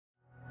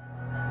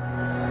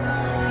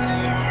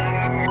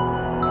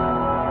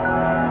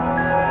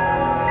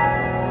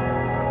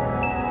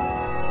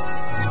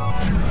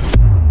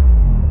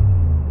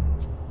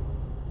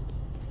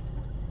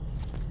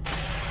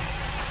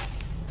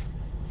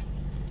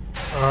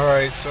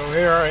Alright, so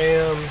here I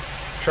am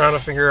trying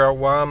to figure out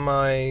why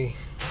my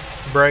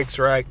brakes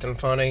are acting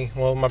funny.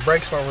 Well, my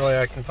brakes weren't really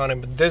acting funny,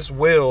 but this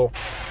wheel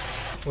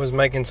was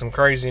making some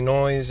crazy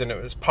noise and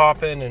it was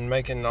popping and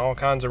making all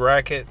kinds of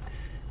racket.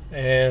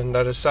 And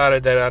I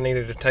decided that I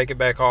needed to take it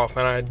back off.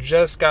 And I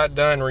just got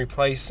done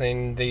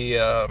replacing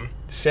the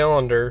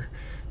cylinder,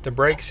 the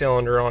brake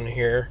cylinder on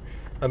here,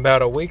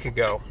 about a week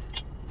ago.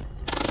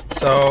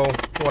 So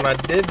when I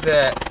did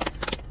that,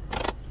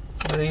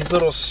 these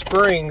little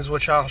springs,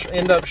 which I'll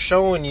end up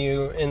showing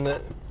you in the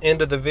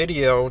end of the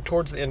video,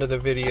 towards the end of the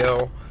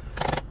video,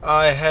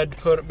 I had to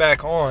put it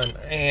back on,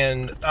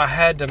 and I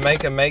had to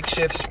make a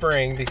makeshift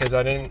spring because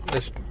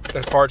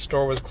the parts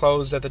store was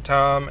closed at the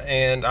time,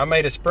 and I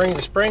made a spring.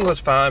 The spring was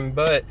fine,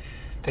 but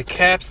the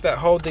caps that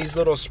hold these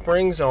little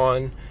springs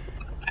on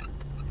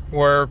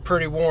were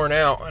pretty worn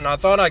out, and I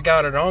thought I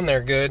got it on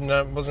there good and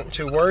I wasn't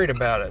too worried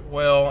about it.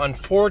 Well,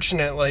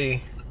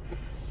 unfortunately,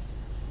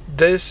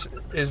 this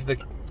is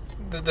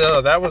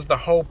that was the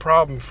whole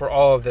problem for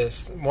all of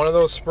this. One of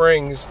those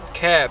springs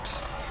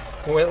caps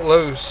went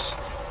loose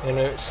and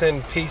it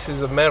sent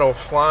pieces of metal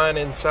flying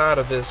inside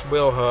of this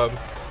wheel hub.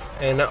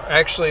 And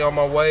actually on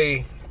my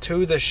way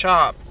to the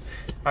shop,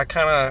 I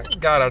kind of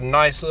got a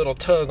nice little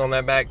tug on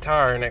that back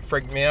tire and it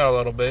freaked me out a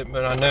little bit,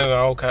 but I knew,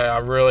 okay, I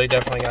really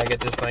definitely got to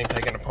get this thing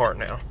taken apart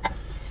now.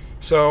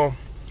 So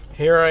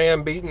here I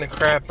am beating the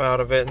crap out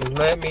of it, and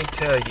let me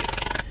tell you,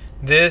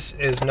 this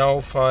is no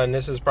fun.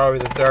 This is probably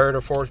the third or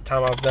fourth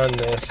time I've done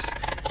this,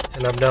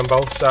 and I've done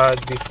both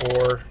sides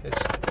before.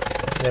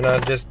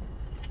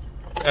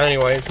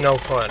 Anyway, it's no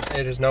fun.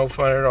 It is no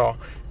fun at all.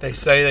 They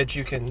say that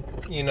you can,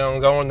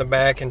 go in the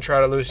back and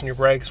try to loosen your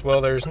brakes.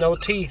 Well, there's no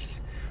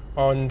teeth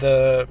on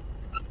the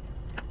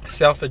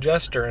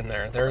self-adjuster in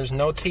there. There is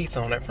no teeth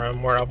on it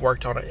from where I've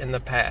worked on it in the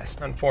past,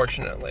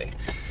 unfortunately.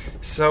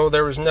 So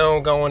there was no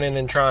going in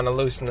and trying to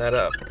loosen that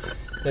up.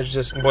 It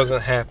just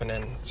wasn't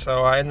happening.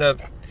 So I ended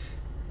up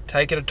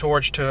taking a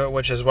torch to it,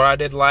 which is what I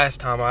did last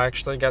time. I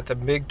actually got the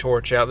big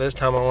torch out. This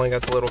time I only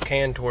got the little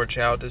can torch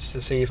out just to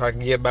see if I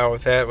could get by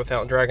with that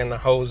without dragging the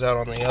hose out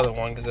on the other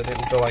one, because I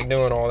didn't feel like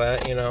doing all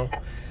that,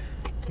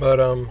 But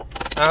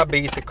I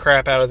beat the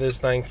crap out of this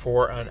thing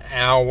for an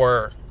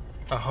hour,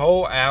 a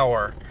whole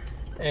hour,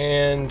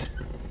 and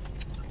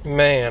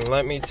man,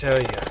 let me tell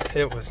you,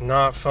 it was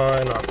not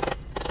fun.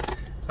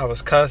 I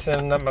was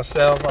cussing at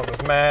myself. I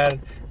was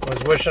mad. I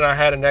was wishing I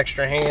had an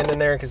extra hand in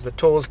there because the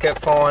tools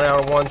kept falling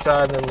out on one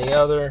side and then the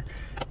other,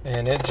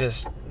 and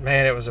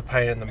it was a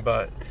pain in the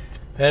butt.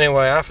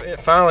 Anyway, I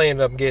finally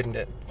ended up getting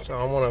it, so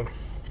I want to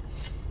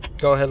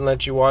go ahead and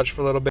let you watch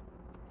for a little bit.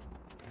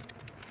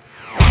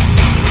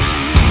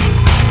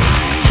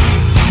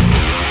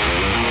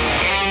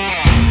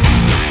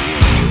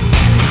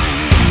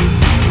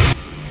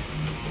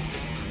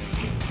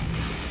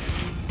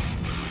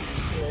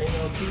 There ain't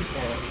no teeth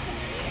on it.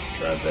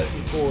 Tried that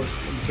before,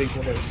 and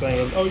people are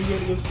saying, "Oh, you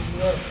gotta loosen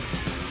it up."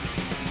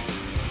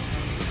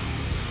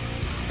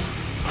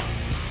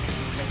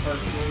 That hurt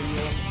really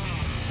well.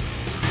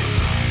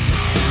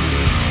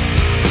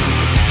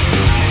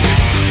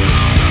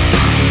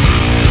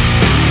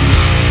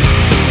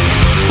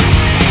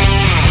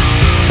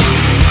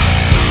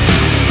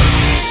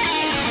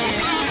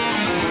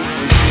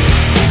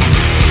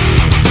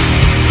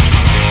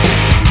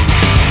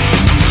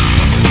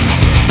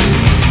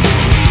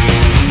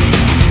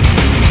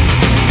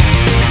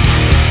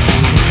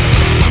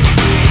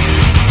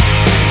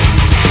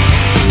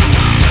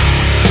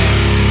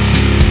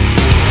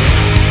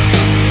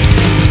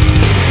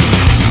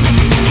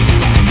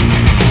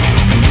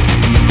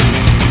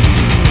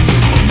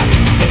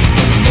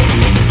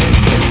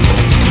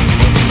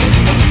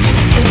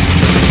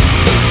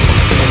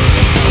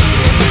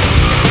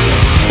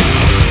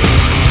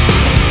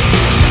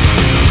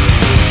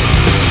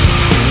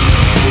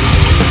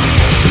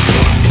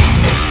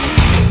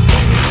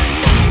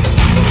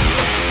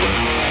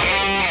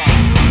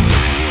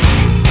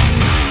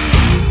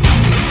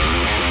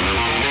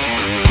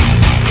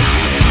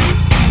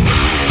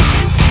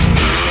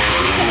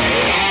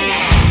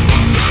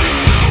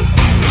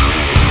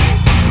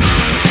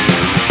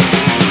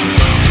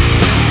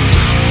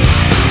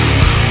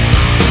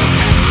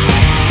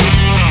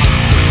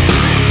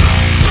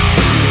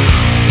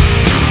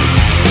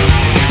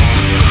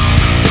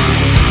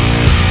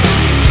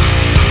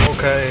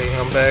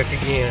 Back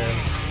again,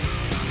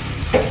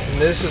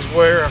 and this is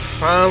where I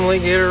finally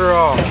get her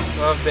off.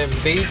 I've been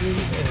beating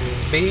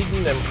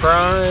and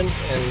prying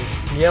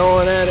and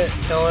yelling at it,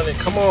 telling it,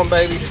 "Come on,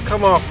 baby, just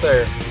come off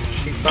there."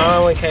 She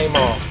finally came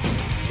off.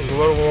 It was a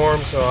little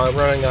warm, so I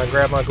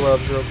grabbed my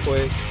gloves real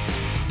quick,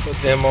 put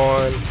them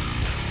on,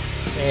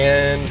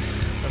 and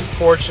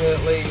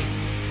unfortunately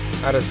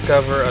I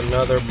discover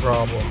another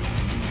problem.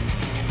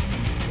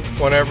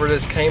 Whenever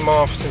this came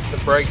off, since the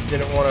brakes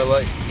didn't want to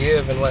let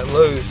give and let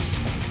loose,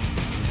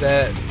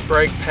 that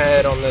brake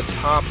pad on the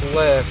top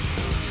left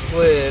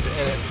slid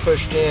and it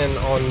pushed in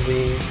on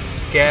the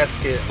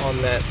gasket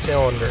on that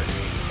cylinder.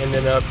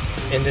 Ended up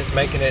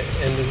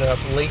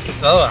leaking.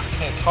 Oh, I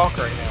can't talk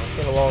right now. It's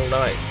been a long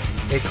night.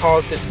 it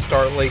caused it to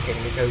start leaking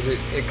because it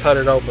cut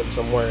it open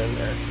somewhere in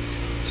there.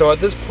 So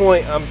at this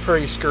point, I'm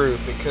pretty screwed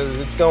because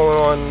it's going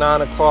on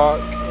 9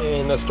 o'clock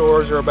and the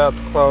stores are about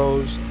to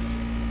close.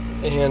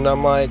 And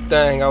I'm like,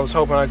 dang, I was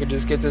hoping I could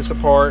just get this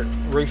apart,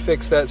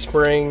 refix that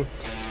spring,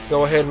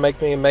 go ahead and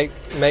make me a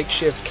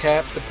makeshift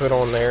cap to put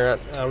on there.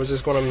 I was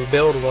just going to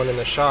build one in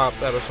the shop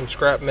out of some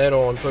scrap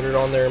metal and put it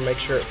on there and make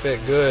sure it fit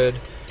good.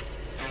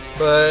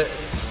 But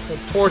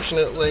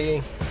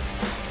unfortunately,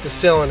 the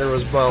cylinder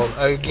was blown.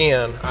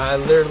 Again, I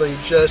literally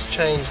just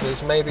changed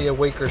this maybe a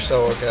week or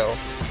so ago.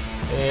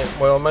 And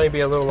well,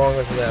 maybe a little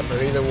longer than that,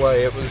 but either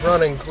way, it was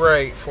running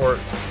great for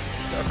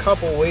a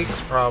couple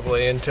weeks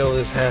probably until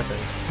this happened.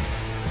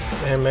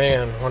 And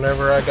man,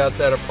 whenever I got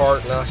that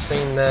apart and I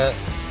seen that,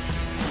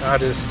 I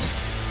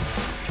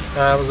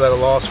was at a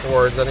loss for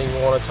words. I didn't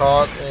even want to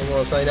talk. I didn't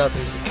want to say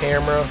nothing to the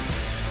camera.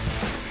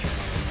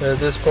 But at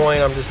this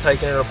point, I'm just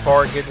taking it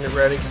apart, getting it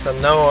ready, because I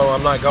know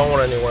I'm not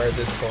going anywhere at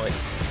this point.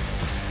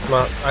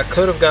 I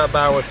could have got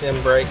by with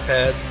them brake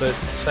pads, but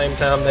at the same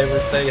time,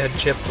 they had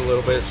chipped a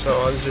little bit. So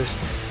I was just,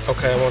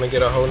 okay, I want to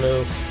get a whole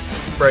new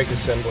brake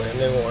assembly, a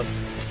new one.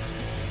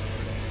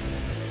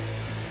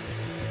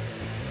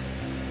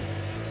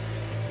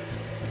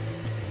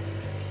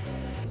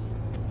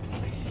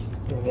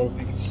 I don't know if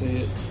you can see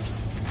it.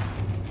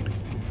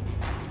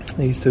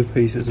 These two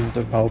pieces are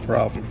the whole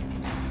problem.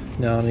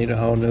 Now I need a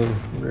whole new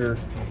rear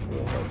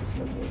wheel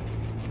assembly.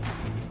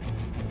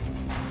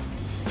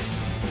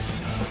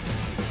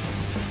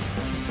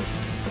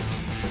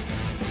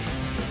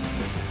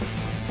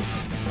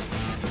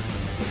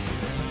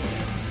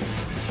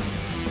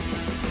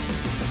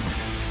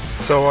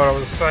 So what I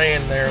was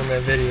saying there in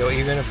the video,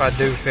 even if I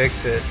do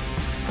fix it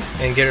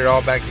and get it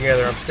all back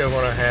together, I'm still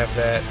going to have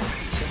that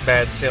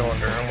bad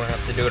cylinder. I'm going to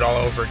have to do it all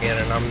over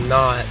again, and I'm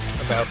not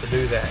about to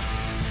do that.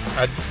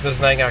 I was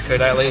thinking I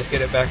could at least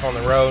get it back on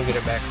the road, get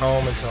it back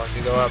home until I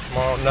could go out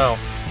tomorrow. No,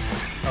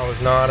 I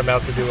was not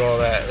about to do all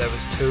that. That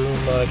was too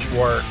much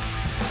work.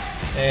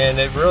 And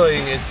it really,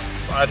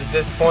 at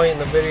this point in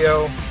the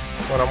video,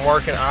 when I'm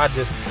working, I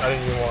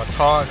didn't even want to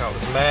talk. I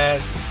was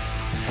mad.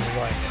 I was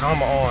like,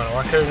 come on,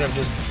 why couldn't I have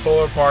just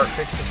pull it apart,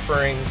 fix the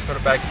spring, put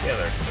it back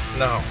together? But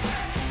no.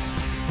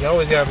 You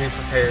always got to be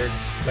prepared.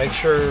 Make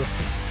sure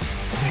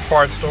the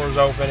parts store's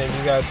open and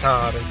you got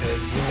time,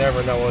 because you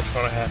never know what's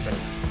going to happen.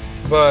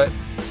 But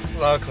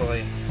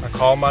luckily, I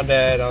called my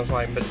dad. I was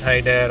like, but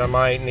hey Dad, I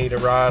might need a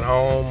ride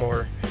home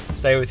or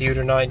stay with you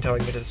tonight until I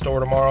get to the store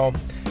tomorrow.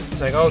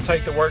 He's like, oh,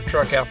 take the work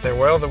truck out there.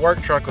 Well, the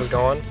work truck was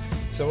gone.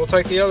 So we'll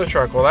take the other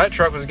truck. Well, that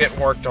truck was getting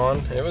worked on.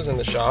 It was in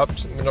the shop.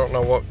 So we don't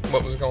know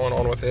what was going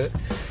on with it.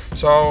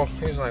 So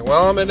he was like,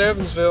 well, I'm in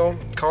Evansville.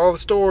 Call the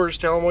stores.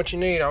 Tell them what you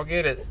need. I'll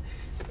get it.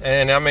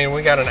 And I mean,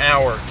 we got an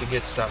hour to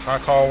get stuff. I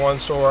call one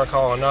store. I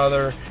call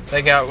another.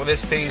 They got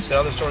this piece. The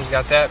other stores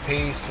got that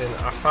piece. And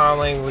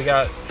we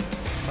got,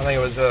 I think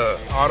it was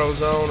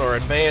AutoZone or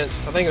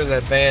Advanced. I think it was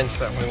Advanced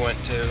that we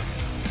went to.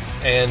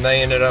 And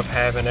they ended up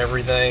having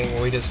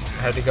everything. We just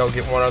had to go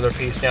get one other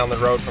piece down the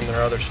road from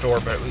their other store,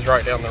 but it was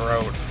right down the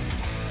road.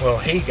 Well,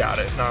 he got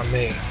it, not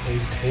me.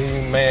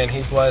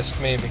 He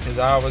blessed me, because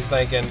I was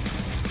thinking,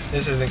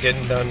 this isn't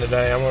getting done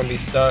today. I'm going to be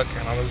stuck.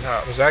 And I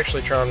was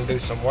actually trying to do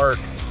some work,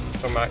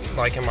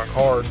 like in my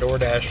car,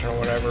 DoorDash or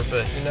whatever,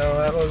 but you know,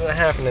 that wasn't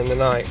happening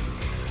tonight.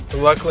 But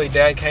luckily,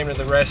 Dad came to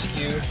the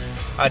rescue.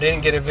 I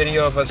didn't get a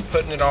video of us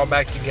putting it all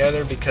back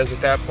together, because at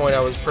that point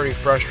I was pretty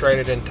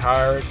frustrated and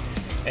tired.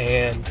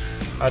 And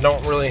I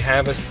don't really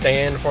have a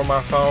stand for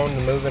my phone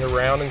to move it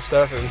around and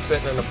stuff. It was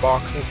sitting in a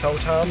box this whole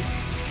time.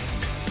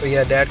 But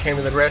yeah, Dad came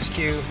to the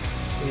rescue.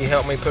 He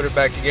helped me put it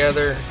back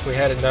together. We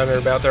had it done in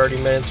about 30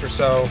 minutes or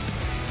so.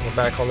 We're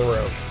back on the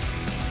road.